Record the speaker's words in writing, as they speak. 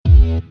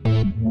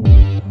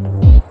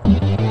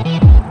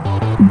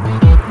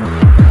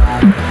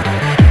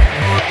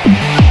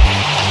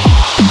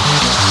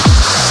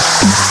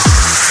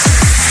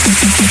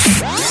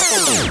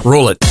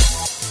Roll it.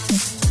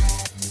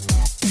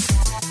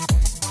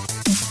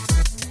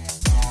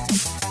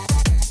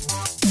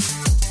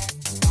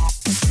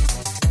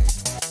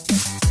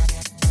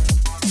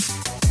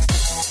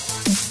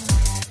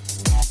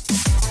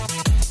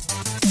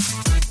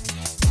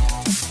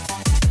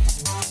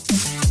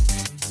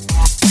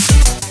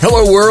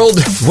 Hello, world.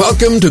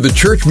 Welcome to the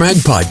Church Mag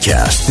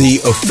Podcast, the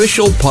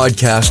official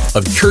podcast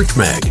of Church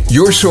Mag,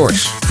 your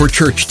source for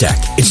church tech.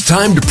 It's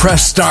time to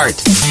press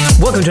start.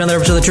 Welcome to another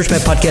episode of the Church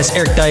Mag Podcast.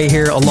 Eric Dye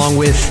here, along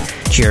with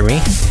Jeremy.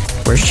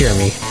 Where's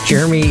Jeremy?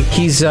 Jeremy,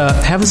 he's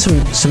having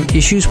some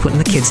issues putting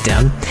the kids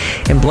down.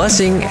 And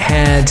Blessing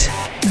had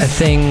a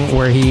thing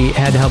where he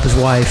had to help his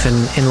wife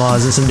and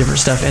in-laws and some different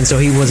stuff. And so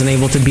he wasn't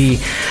able to be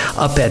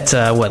up at,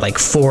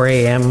 4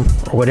 a.m.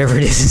 or whatever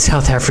it is in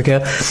South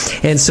Africa.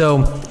 And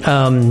so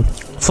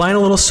flying a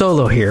little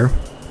solo here,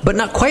 but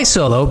not quite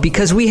solo,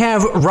 because we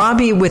have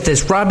Robbie with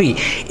us. Robbie,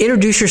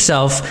 introduce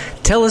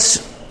yourself. Tell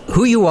us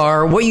who you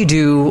are, what you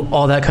do,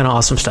 all that kind of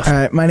awesome stuff. All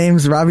right. My name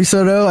is Robbie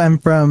Soto. I'm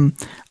from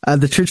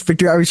the Church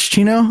Victory Outreach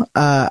Chino.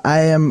 I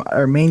am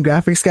our main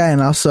graphics guy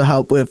and also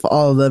help with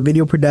all the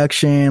video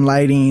production,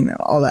 lighting,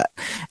 all that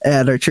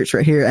at our church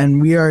right here.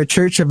 And we are a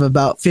church of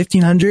about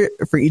 1,500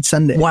 for each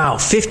Sunday. Wow,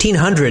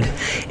 1,500.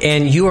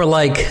 And you are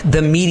like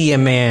the media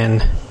man.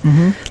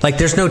 Mm-hmm. Like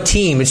there's no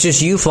team. It's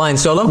just you flying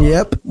solo?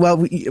 Yep. Well,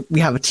 we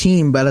have a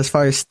team, but as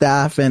far as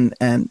staff and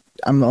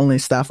I'm the only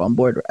staff on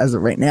board as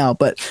of right now,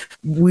 but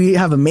we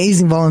have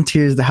amazing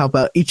volunteers to help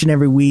out each and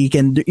every week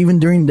and even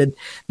during the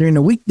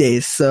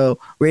weekdays. So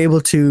we're able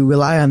to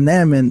rely on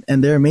them and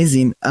they're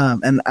amazing.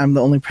 And I'm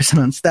the only person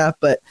on staff,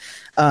 but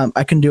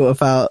I can do it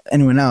without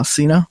anyone else,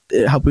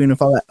 helping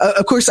with all that.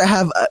 Of course,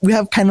 we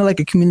have kind of like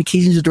a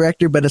communications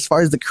director, but as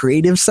far as the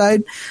creative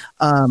side,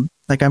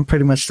 I'm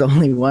pretty much the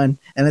only one,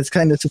 and it's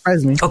kind of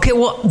surprised me. Okay,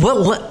 well,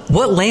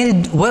 what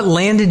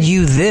landed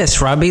you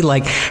this, Robbie?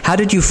 Like, how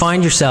did you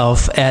find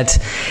yourself at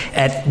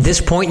this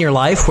point in your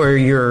life where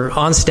you're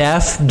on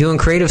staff doing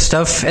creative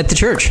stuff at the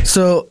church?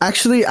 So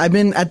actually, I've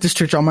been at this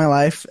church all my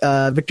life.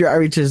 Victory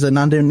Outreach is a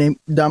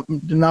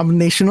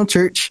non-denominational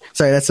church.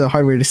 Sorry, that's a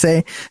hard word to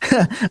say,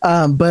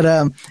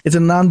 but it's a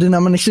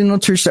non-denominational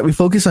church that we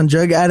focus on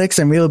drug addicts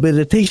and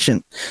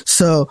rehabilitation.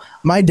 So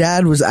my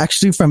dad was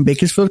actually from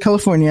Bakersfield,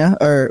 California,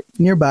 or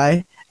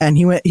nearby, and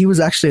he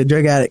was actually a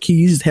drug addict. He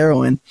used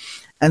heroin,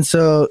 and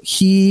so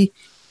he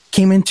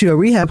came into a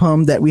rehab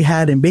home that we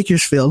had in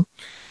Bakersfield,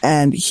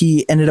 and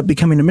he ended up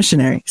becoming a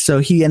missionary. So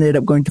he ended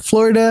up going to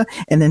Florida,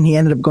 and then he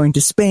ended up going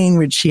to Spain,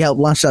 which he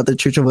helped launch out the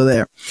church over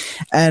there.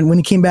 And when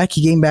he came back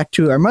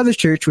to our mother's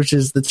church, which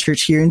is the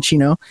church here in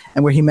Chino,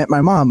 and where he met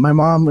my mom. My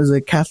mom was a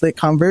Catholic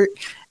convert,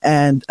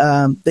 and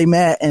they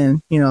met,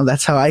 and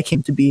that's how I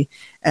came to be.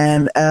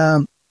 And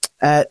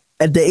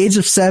at the age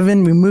of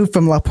 7, we moved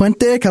from La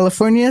Puente,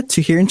 California,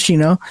 to here in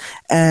Chino.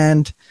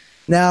 And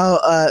now,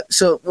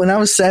 so when I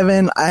was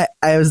 7,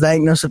 I was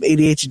diagnosed with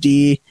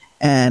ADHD,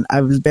 and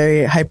I was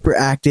very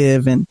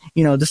hyperactive and,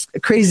 just a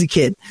crazy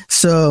kid.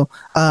 So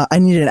I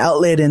needed an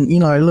outlet and,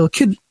 our little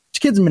kids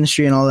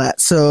ministry and all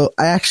that. So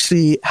I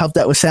actually helped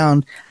out with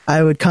sound.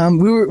 I would come.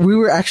 We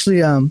were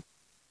actually at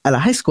a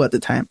high school at the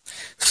time.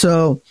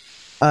 So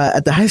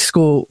at the high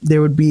school,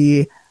 there would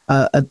be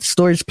a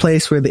storage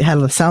place where they had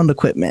the sound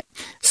equipment.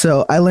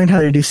 So I learned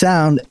how to do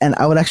sound, and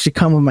I would actually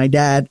come with my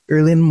dad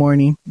early in the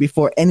morning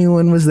before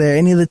anyone was there,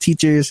 any of the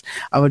teachers.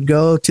 I would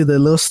go to the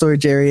little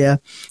storage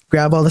area,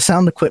 grab all the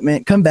sound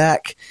equipment, come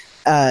back,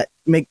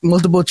 make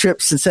multiple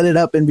trips and set it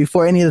up. And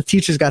before any of the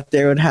teachers got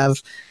there, would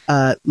have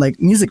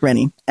music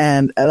running.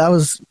 And that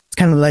was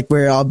kind of like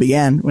where it all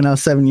began when I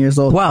was 7 years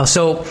old. Wow.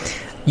 So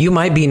you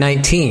might be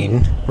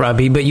 19,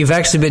 Robbie, but you've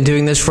actually been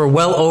doing this for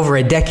well over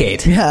a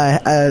decade.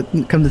 Yeah,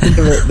 come to think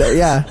of it,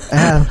 yeah, I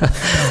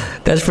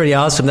have. That's pretty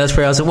awesome.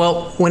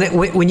 Well,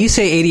 when you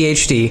say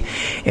ADHD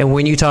and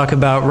when you talk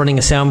about running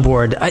a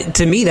soundboard,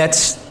 to me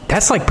that's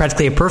like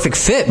practically a perfect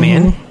fit,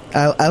 man.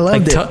 Mm-hmm. I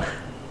loved it.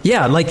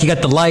 Yeah, like you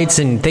got the lights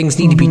and things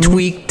need to be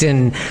tweaked,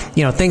 and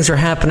things are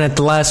happening at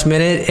the last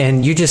minute,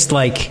 and you just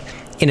like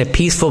in a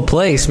peaceful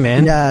place,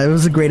 man. Yeah, it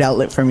was a great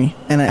outlet for me,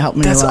 and it helped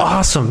me a lot. That's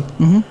awesome.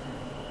 Mm-hmm.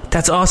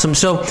 That's awesome.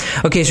 So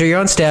you're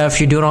on staff,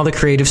 you're doing all the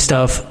creative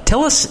stuff.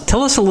 Tell us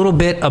a little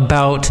bit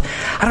about,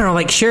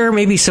 share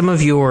maybe some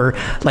of your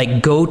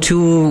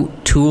go-to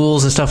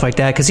tools and stuff like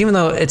that. Because even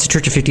though it's a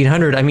church of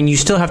 1,500, you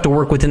still have to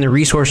work within the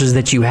resources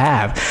that you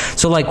have.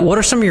 So what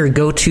are some of your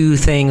go-to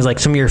things, like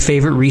some of your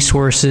favorite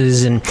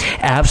resources and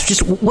apps,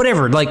 just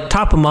whatever,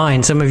 top of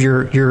mind, some of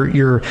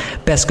your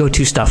best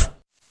go-to stuff?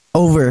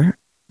 Over.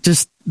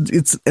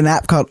 It's an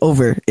app called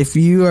Over. If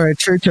you are a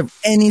church of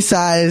any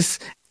size,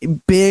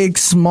 big,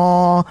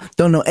 small,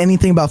 don't know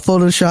anything about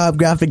Photoshop,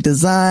 graphic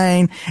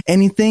design,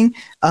 anything,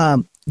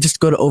 just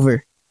go to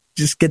Over.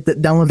 Just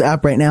download the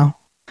app right now.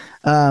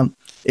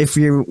 if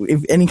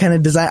any kind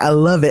of design, I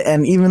love it.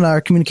 And even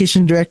our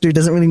communication director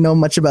doesn't really know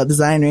much about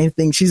design or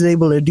anything. She's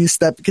able to do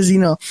stuff because, we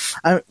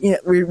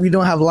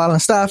don't have a lot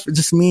of stuff,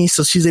 just me.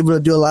 So she's able to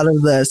do a lot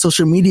of the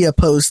social media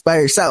posts by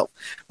herself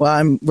while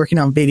I'm working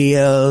on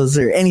videos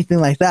or anything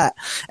like that.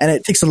 And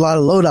it takes a lot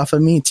of load off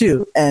of me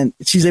too. And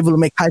she's able to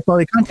make high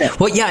quality content.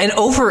 Well, yeah. And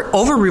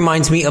over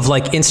reminds me of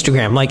like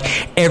Instagram, like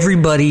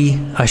everybody,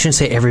 I shouldn't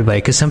say everybody,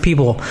 because some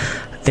people,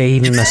 they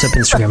even mess up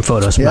Instagram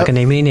photos. I'm not going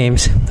to name any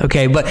names.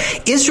 Okay. But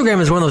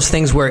Instagram is one of those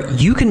things where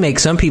you can make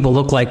some people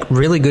look like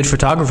really good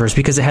photographers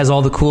because it has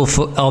all the cool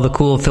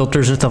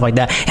filters and stuff like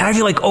that. And I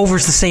feel like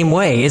Over's the same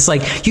way. It's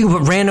like you can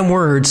put random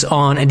words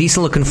on a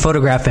decent looking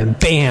photograph and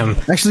bam.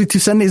 Actually, 2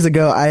 Sundays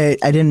ago, I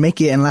didn't make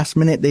it. And last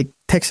minute, they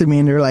texted me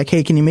and they were like,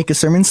 hey, can you make a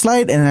sermon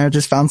slide? And I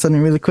just found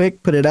something really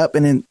quick, put it up,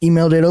 and then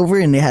emailed it over,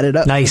 and they had it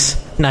up. Nice.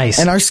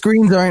 And our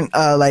screens aren't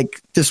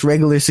like just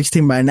regular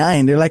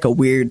 16:9. They're like a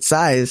weird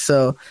size.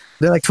 So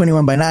they're like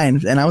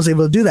 21:9, and I was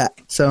able to do that.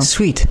 So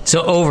sweet.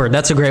 So Over,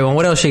 that's a great one.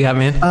 What else you got,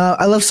 man?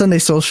 I love Sunday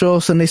Social.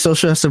 Sunday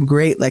Social has some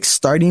great like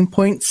starting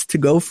points to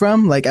go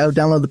from. Like I would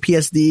download the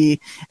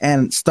PSD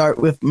and start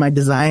with my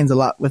designs a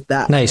lot with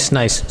that. Nice.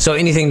 So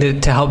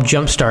anything to help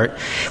jumpstart,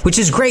 which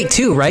is great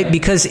too, right?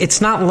 Because it's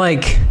not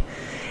like...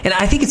 And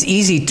I think it's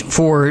easy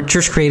for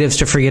church creatives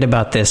to forget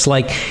about this.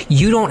 Like,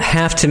 you don't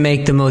have to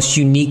make the most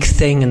unique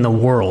thing in the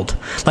world.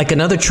 Like,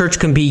 another church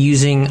can be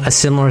using a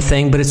similar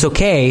thing, but it's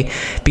okay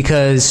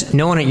because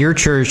no one at your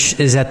church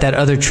is at that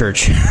other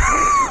church.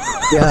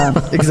 Yeah,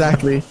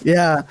 exactly.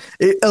 Yeah.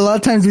 A lot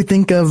of times we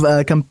think of,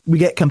 we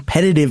get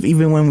competitive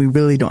even when we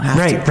really don't have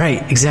to.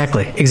 Right.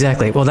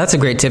 Exactly. Well, that's a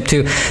great tip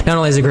too. Not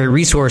only is it a great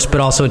resource, but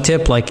also a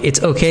tip, like,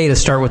 it's okay to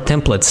start with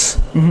templates.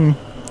 Mm-hmm.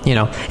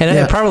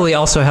 It probably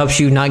also helps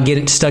you not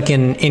get stuck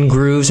in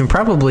grooves and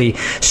probably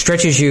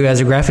stretches you as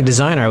a graphic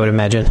designer, I would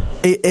imagine.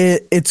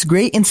 It's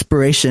great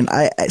inspiration.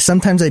 I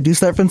sometimes I do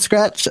start from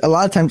scratch. A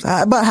lot of times,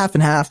 about half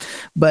and half.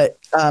 But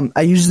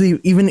I usually,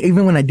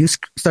 even when I do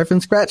start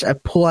from scratch, I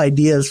pull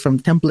ideas from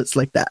templates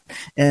like that.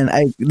 And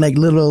I like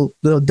little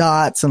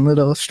dots and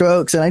little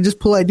strokes, and I just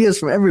pull ideas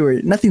from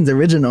everywhere. Nothing's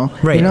original,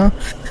 right?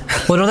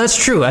 Well, no, that's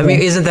true. I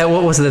mean, isn't that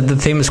what was the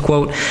famous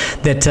quote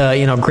that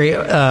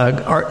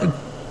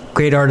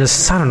great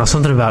artists, I don't know,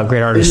 something about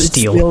great artists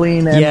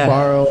stealing and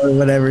borrow or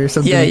whatever.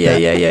 Something like that.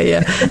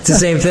 Yeah. It's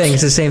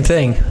the same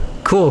thing.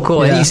 Cool.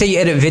 Yeah. And you say you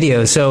edit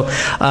videos, so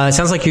it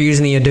sounds like you're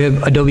using the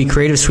Adobe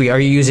Creative Suite. Are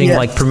you using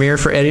like Premiere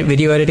for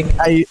video editing?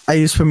 I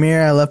use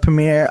Premiere. I love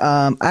Premiere.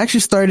 I kind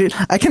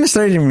of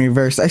started in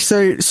reverse.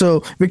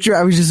 So Victory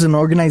Outreach is an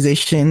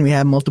organization. We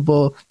have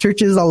multiple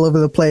churches all over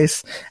the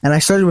place, and I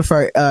started with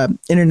our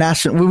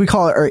international, what we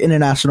call it our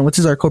international, which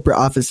is our corporate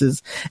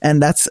offices,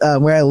 and that's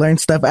where I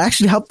learned stuff. I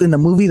actually helped in a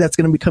movie that's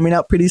going to be coming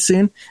out pretty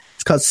soon.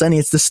 It's called Sunny.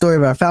 It's the story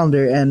of our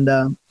founder,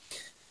 and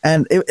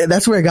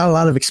that's where I got a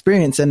lot of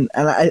experience, and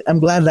I'm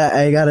glad that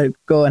I got to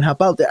go and help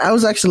out there. I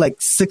was actually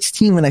like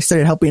 16 when I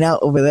started helping out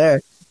over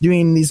there,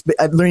 doing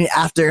learning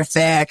After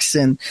Effects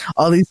and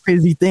all these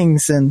crazy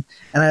things, and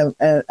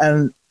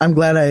I'm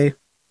glad I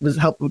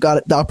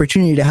got the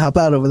opportunity to help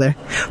out over there.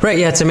 Right,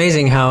 yeah, it's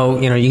amazing how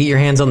you get your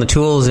hands on the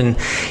tools, and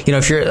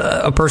if you're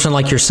a person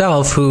like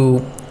yourself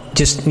who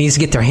just needs to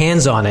get their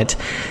hands on it,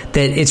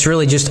 that it's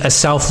really just a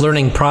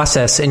self-learning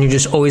process, and you're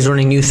just always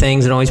learning new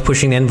things and always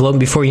pushing the envelope. And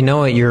before you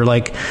know it, you're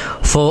like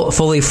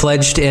fully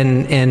fledged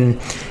and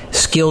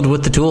skilled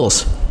with the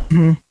tools.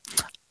 Mm-hmm.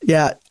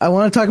 Yeah, I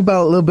want to talk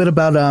about a little bit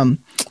about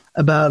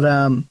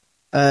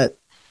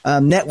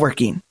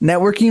networking.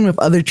 Networking with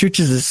other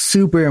churches is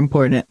super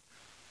important.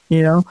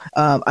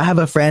 I have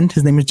a friend.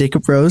 His name is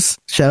Jacob Rose.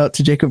 Shout out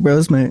to Jacob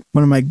Rose, one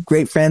of my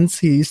great friends.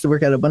 He used to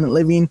work at Abundant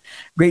Living,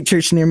 great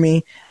church near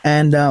me.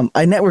 And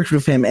I networked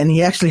with him, and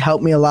he actually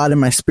helped me a lot in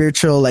my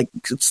spiritual, like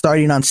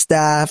starting on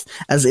staff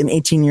as an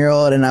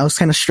 18-year-old. And I was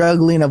kind of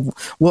struggling of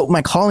what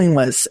my calling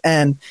was.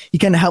 And he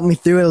kind of helped me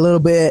through it a little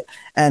bit.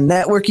 And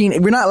networking,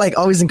 we're not like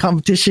always in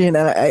competition. And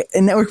I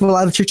network with a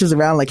lot of churches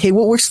around, like, hey,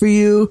 what works for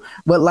you?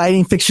 What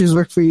lighting fixtures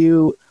work for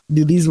you?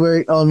 Do these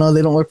work? Oh, no,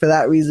 they don't work for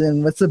that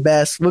reason. What's the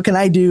best? What can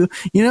I do?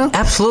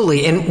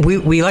 Absolutely. And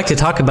we like to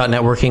talk about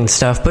networking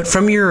stuff, but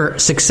from your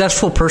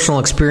successful personal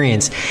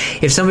experience,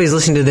 if somebody's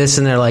listening to this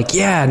and they're like,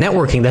 yeah,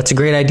 networking, that's a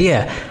great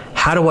idea.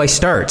 How do I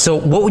start? So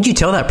what would you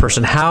tell that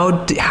person?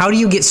 How do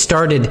you get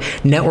started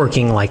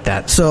networking like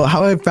that? So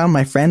how I found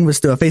my friend was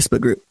through a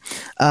Facebook group.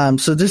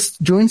 So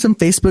just join some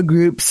Facebook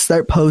groups,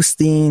 start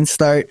posting,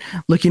 start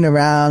looking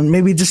around,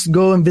 maybe just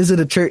go and visit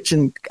a church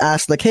and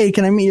ask like, hey,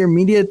 can I meet your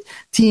media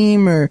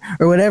team or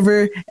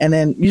whatever? And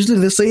then usually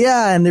they'll say,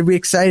 yeah. And they'll be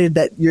excited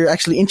that you're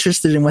actually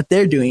interested in what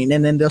they're doing.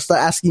 And then they'll start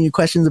asking you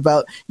questions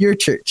about your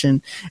church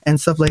and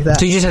stuff like that.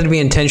 So you just have to be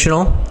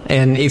intentional.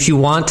 And if you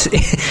want,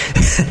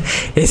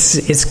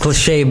 it's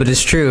cliche, but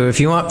it's true. If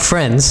you want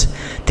friends,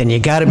 then you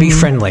got to be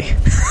friendly.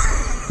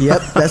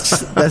 Yep,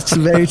 that's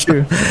very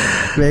true.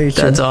 Very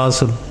true. That's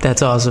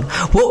awesome.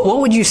 What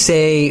would you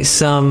say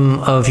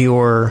some of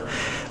your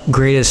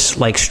greatest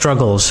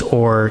struggles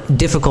or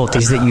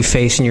difficulties that you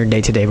face in your day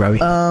to day, Robbie?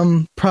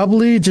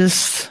 Probably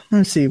just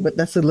let's see, but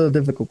that's a little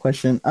difficult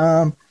question.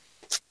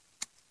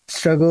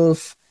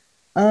 struggles.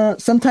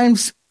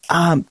 Sometimes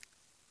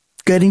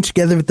getting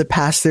together with the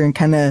pastor and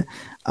kind of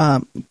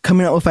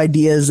coming up with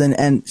ideas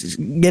and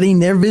getting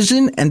their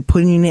vision and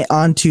putting it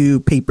onto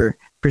paper,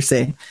 per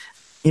se.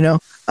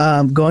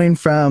 Going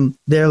from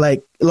there,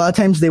 like a lot of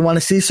times they want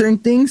to see certain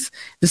things.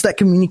 Just that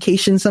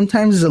communication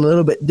sometimes is a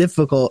little bit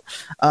difficult.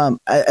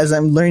 As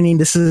I'm learning,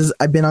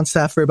 I've been on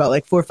staff for about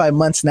like 4 or 5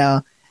 months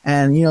now.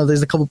 And,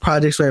 there's a couple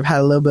projects where I've had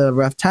a little bit of a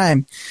rough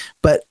time,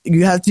 but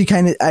you have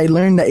to I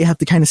learned that you have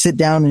to kind of sit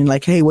down and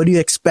like, hey, what do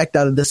you expect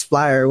out of this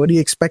flyer? What do you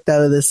expect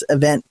out of this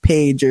event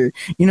page? Or,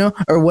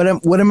 or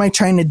what am I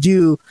trying to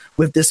do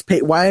with this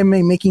page? Why am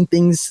I making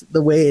things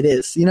the way it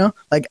is?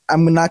 Like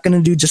I'm not going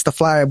to do just a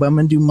flyer, but I'm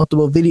going to do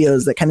multiple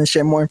videos that kind of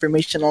share more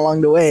information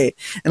along the way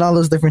and all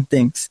those different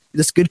things.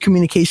 Just good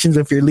communications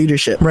with your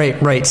leadership.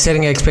 Right.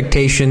 Setting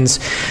expectations,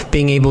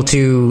 being able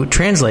to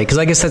translate. Because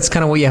I guess that's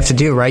kind of what you have to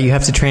do, right? You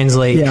have to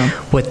translate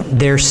what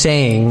they're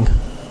saying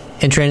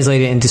and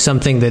translate it into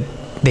something that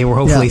they were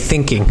hopefully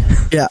thinking.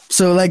 Yeah.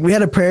 So like we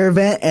had a prayer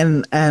event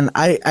and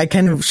I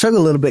kind of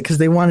struggled a little bit because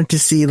they wanted to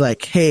see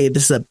like, hey,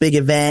 this is a big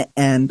event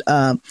and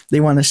they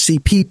want to see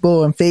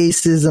people and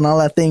faces and all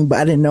that thing. But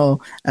I didn't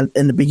know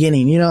in the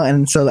beginning,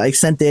 and so I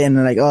sent it and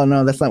they're like, oh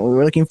no, that's not what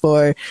we're looking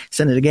for.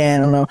 Send it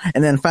again. I don't know.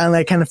 And then finally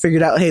I kind of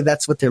figured out, hey,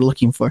 that's what they're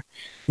looking for,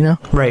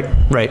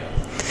 Right.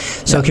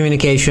 So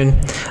communication.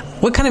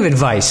 What kind of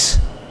advice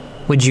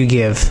would you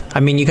give? I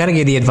mean, you got to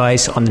give the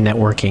advice on the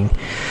networking,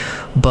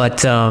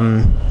 but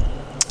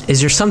is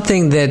there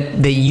something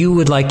that you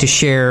would like to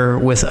share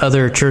with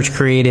other church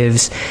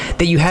creatives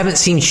that you haven't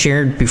seen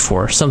shared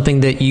before?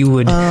 Something that you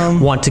would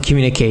want to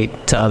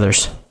communicate to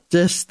others?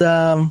 Just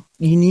you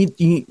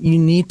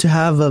need to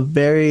have a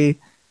very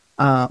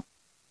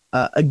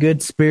a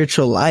good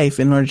spiritual life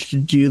in order to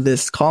do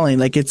this calling.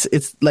 Like it's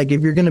like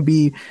if you're going to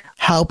be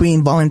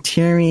helping,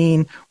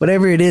 volunteering,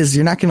 whatever it is,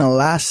 you're not going to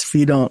last if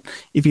you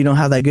don't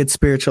have that good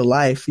spiritual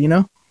life.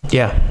 Yeah.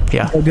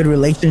 A good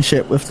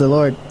relationship with the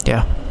Lord.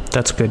 Yeah,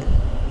 that's good.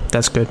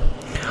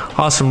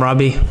 Awesome,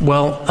 Robbie.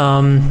 Well,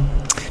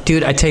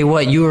 dude, I tell you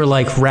what, you were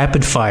like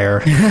rapid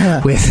fire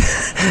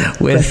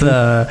with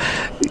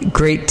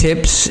great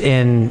tips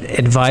and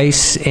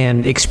advice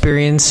and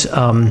experience.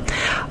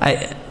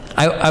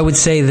 I would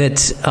say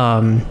that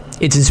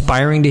it's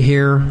inspiring to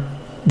hear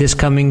this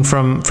coming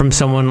from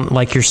someone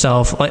like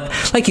yourself.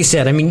 Like you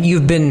said, I mean,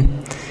 you're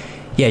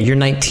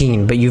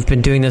 19, but you've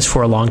been doing this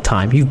for a long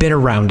time. You've been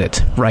around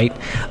it, right?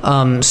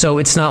 So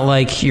it's not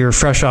like you're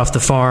fresh off the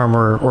farm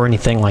or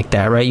anything like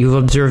that, right? You've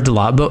observed a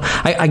lot. But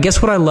I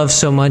guess what I love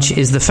so much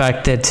is the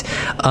fact that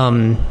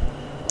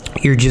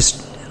you're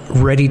just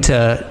ready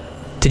to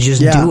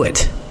just do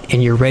it.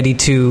 And you're ready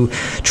to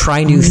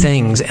try new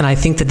things. And I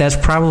think that that's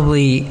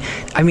probably,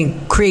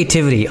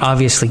 creativity,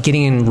 obviously,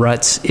 getting in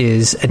ruts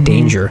is a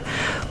danger.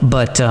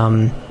 But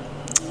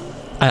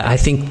I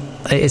think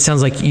it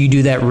sounds like you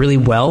do that really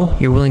well.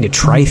 You're willing to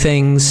try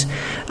things,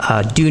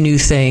 do new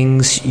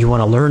things. You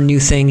want to learn new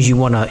things. You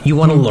want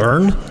to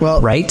learn,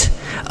 right?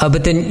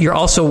 But then you're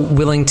also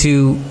willing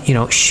to,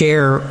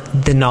 share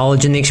the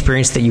knowledge and the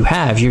experience that you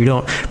have. You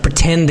don't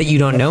pretend that you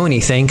don't know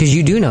anything because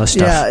you do know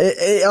stuff. Yeah,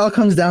 it all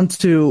comes down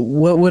to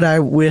what would I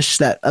wish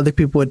that other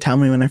people would tell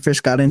me when I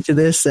first got into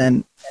this.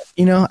 And,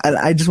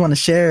 I just want to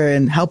share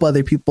and help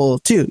other people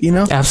too,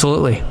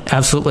 Absolutely.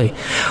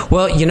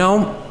 Well,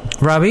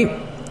 Robbie,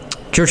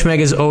 Church Mag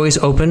is always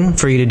open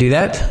for you to do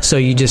that. So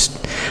you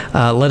just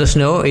let us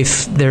know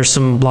if there's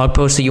some blog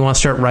posts that you want to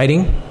start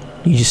writing.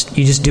 You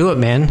just do it,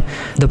 man.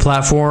 The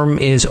platform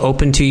is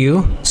open to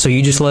you. So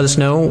you just let us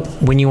know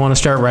when you want to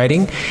start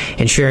writing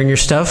and sharing your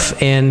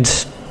stuff, and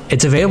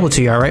it's available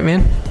to you. All right,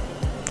 man?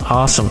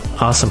 Awesome.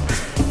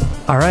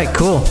 All right,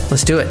 cool.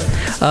 Let's do it.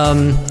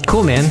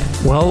 Cool, man.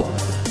 Well,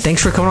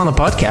 thanks for coming on the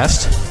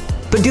podcast.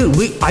 But dude,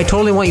 I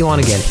totally want you on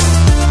again.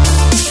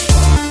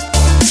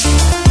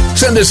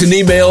 Send us an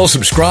email,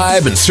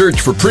 subscribe, and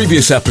search for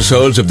previous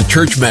episodes of the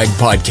Church Mag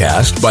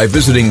podcast by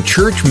visiting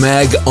Church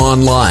Mag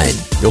online.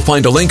 You'll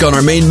find a link on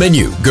our main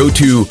menu. Go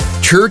to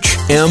churchm.ag.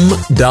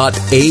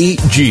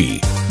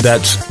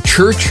 That's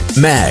Church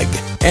Mag.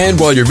 And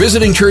while you're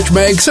visiting Church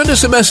Mag, send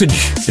us a message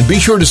and be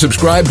sure to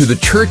subscribe to the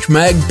Church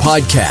Mag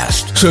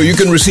podcast so you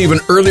can receive an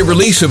early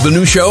release of the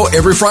new show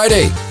every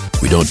Friday.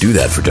 We don't do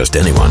that for just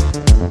anyone.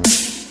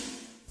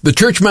 The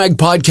Church Mag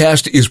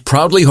podcast is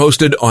proudly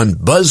hosted on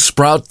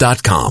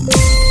Buzzsprout.com.